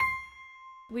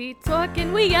We talk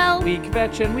and we yell. We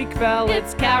kvetch and we kvell.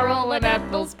 It's Carol and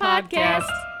Ethel's podcast.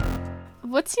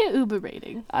 What's your Uber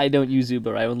rating? I don't use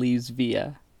Uber. I only use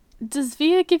Via. Does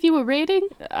Via give you a rating?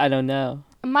 I don't know.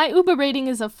 My Uber rating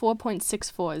is a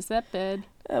 4.64. Is that bad?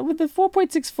 With the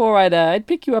 4.64, I'd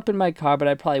pick you up in my car, but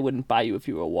I probably wouldn't buy you if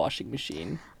you were a washing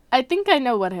machine. I think I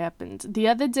know what happened. The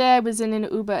other day I was in an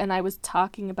Uber and I was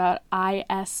talking about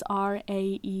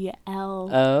ISRAEL.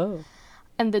 Oh.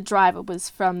 And the driver was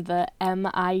from the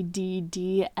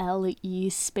MIDDLE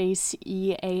space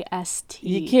EAST.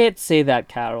 You can't say that,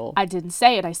 Carol. I didn't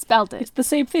say it, I spelled it. It's the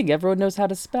same thing. Everyone knows how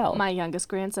to spell. My youngest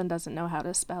grandson doesn't know how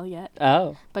to spell yet.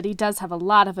 Oh. But he does have a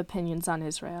lot of opinions on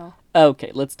Israel.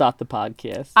 Okay, let's start the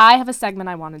podcast. I have a segment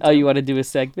I want to do. Oh, you want to do a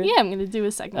segment? Yeah, I'm going to do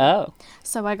a segment. Oh.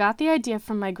 So I got the idea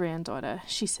from my granddaughter.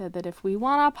 She said that if we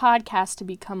want our podcast to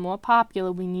become more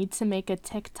popular, we need to make a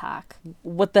TikTok.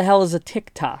 What the hell is a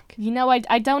TikTok? You know,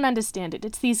 I don't understand it.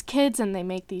 It's these kids and they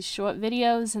make these short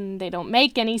videos and they don't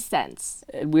make any sense.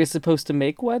 We're supposed to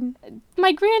make one?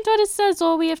 My granddaughter says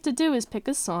all we have to do is pick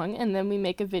a song and then we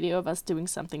make a video of us doing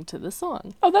something to the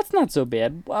song. Oh, that's not so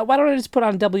bad. Why don't I just put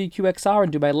on WQXR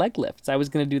and do my leg lifts? I was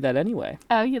going to do that anyway.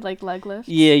 Oh, you like leg lifts?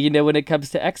 Yeah, you know, when it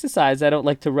comes to exercise, I don't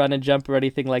like to run and jump or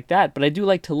anything like that, but I do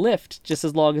like to lift, just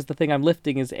as long as the thing I'm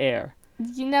lifting is air.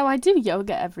 You know, I do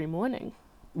yoga every morning.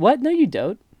 What? No, you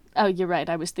don't. Oh, you're right.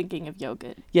 I was thinking of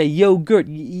yogurt. Yeah, yogurt.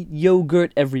 You eat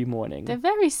yogurt every morning. They're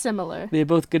very similar. They're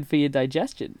both good for your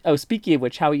digestion. Oh, speaking of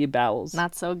which, how are your bowels?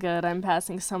 Not so good. I'm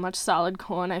passing so much solid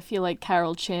corn. I feel like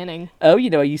Carol Channing. Oh, you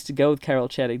know, I used to go with Carol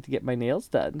Channing to get my nails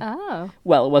done. Oh.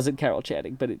 Well, it wasn't Carol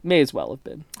Channing, but it may as well have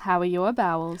been. How are your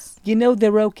bowels? You know,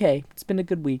 they're okay. It's been a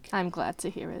good week. I'm glad to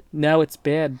hear it. No, it's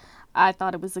bad. I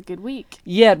thought it was a good week.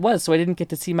 Yeah, it was, so I didn't get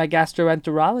to see my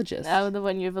gastroenterologist. Oh, the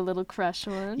one you have a little crush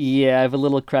on? Yeah, I have a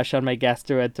little crush on my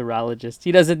gastroenterologist.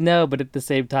 He doesn't know, but at the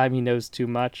same time, he knows too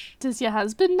much. Does your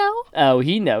husband know? Oh,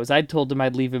 he knows. I told him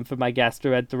I'd leave him for my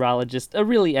gastroenterologist, or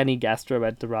really any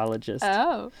gastroenterologist.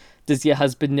 Oh. Does your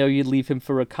husband know you'd leave him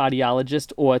for a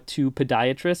cardiologist or 2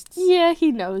 podiatrists? Yeah,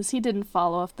 he knows. He didn't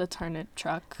fall off the turnip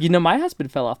truck. You know, my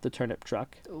husband fell off the turnip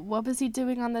truck. What was he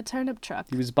doing on the turnip truck?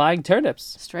 He was buying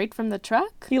turnips. Straight from the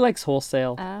truck? He likes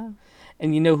wholesale. Oh.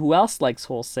 And you know who else likes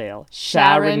wholesale?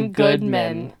 Sharon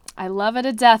Goodman. I love her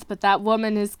to death, but that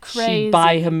woman is crazy. She'd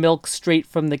buy her milk straight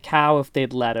from the cow if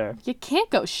they'd let her. You can't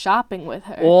go shopping with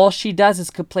her. All she does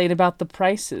is complain about the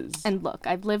prices. And look,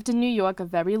 I've lived in New York a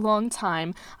very long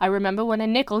time. I remember when a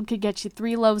nickel could get you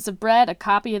 3 loaves of bread, a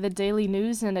copy of the Daily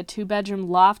News, and a 2-bedroom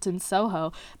loft in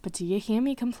Soho. But do you hear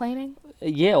me complaining?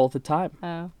 Yeah, all the time.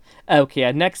 Oh. Okay,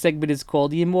 our next segment is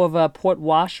called, are you more of a Port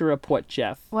Wash or a Port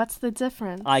Jeff? What's the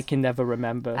difference? I can never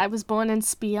remember. I was born in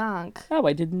Spionk. Oh,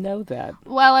 I didn't know that.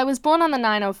 Well, I was born on the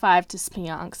 905 to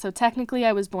Spionk, so technically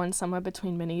I was born somewhere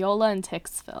between Mineola and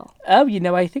Ticksville. Oh, you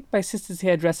know, I think my sister's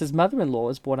hairdresser's mother-in-law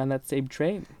was born on that same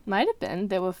train. Might have been.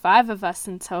 There were 5 of us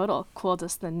in total. Called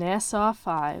us the Nassau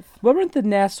 5. Weren't the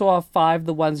Nassau 5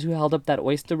 the ones who held up that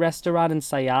oyster restaurant in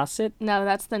Syosset? No,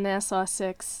 that's the Nassau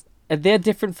 6. And they're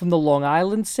different from the Long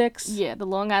Island 6? Yeah, the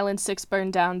Long Island 6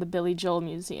 burned down the Billy Joel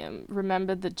Museum.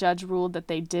 Remember, the judge ruled that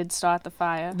they did start the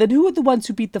fire? Then who are the ones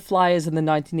who beat the Flyers in the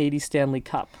 1980 Stanley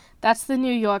Cup? That's the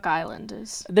New York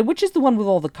Islanders. Then which is the one with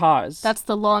all the cars? That's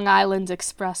the Long Island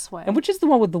Expressway. And which is the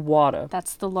one with the water?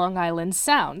 That's the Long Island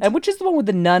Sound. And which is the one with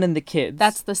the nun and the kids?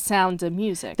 That's the Sound of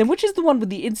Music. Then which is the one with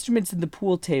the instruments in the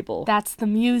pool table? That's the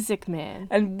Music Man.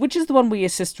 And which is the one where your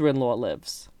sister-in-law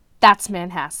lives? That's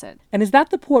Manhasset. And is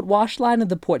that the Port Wash line or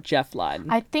the Port Jeff line?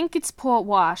 I think it's Port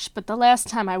Wash, but the last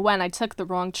time I went, I took the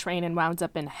wrong train and wound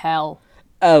up in hell.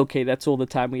 Okay, that's all the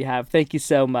time we have. Thank you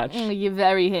so much. You're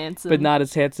very handsome. But not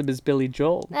as handsome as Billy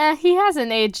Joel. He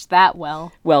hasn't aged that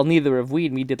well. Well, neither have we,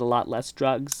 and we did a lot less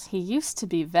drugs. He used to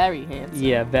be very handsome.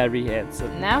 Yeah, very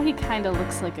handsome. Now he kind of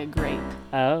looks like a grape.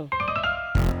 Oh.